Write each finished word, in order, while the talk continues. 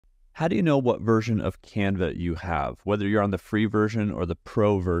How do you know what version of Canva you have, whether you're on the free version or the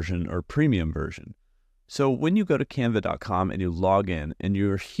pro version or premium version? So when you go to canva.com and you log in and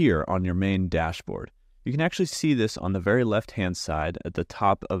you're here on your main dashboard, you can actually see this on the very left-hand side at the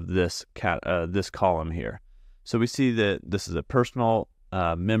top of this column here. So we see that this is a personal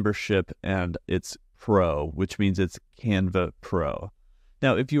membership and it's pro, which means it's Canva Pro.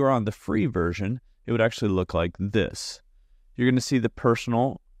 Now, if you are on the free version, it would actually look like this. You're going to see the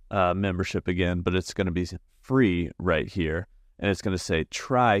personal membership again, but it's going to be free right here. And it's going to say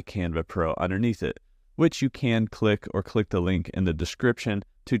try Canva Pro underneath it, which you can click the link in the description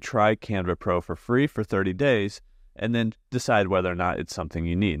to try Canva Pro for free for 30 days and then decide whether or not it's something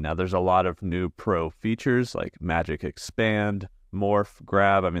you need. Now, there's a lot of new pro features like Magic Expand, Morph,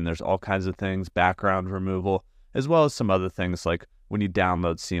 Grab. I mean, there's all kinds of things, background removal, as well as some other things like when you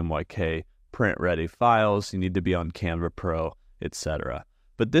download CMYK print-ready files, you need to be on Canva Pro, etc.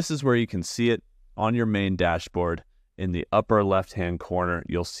 But this is where you can see it on your main dashboard. In the upper left-hand corner,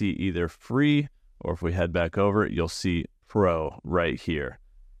 you'll see either free, or if we head back over, you'll see Pro right here.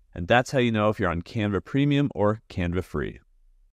 And that's how you know if you're on Canva Premium or Canva Free.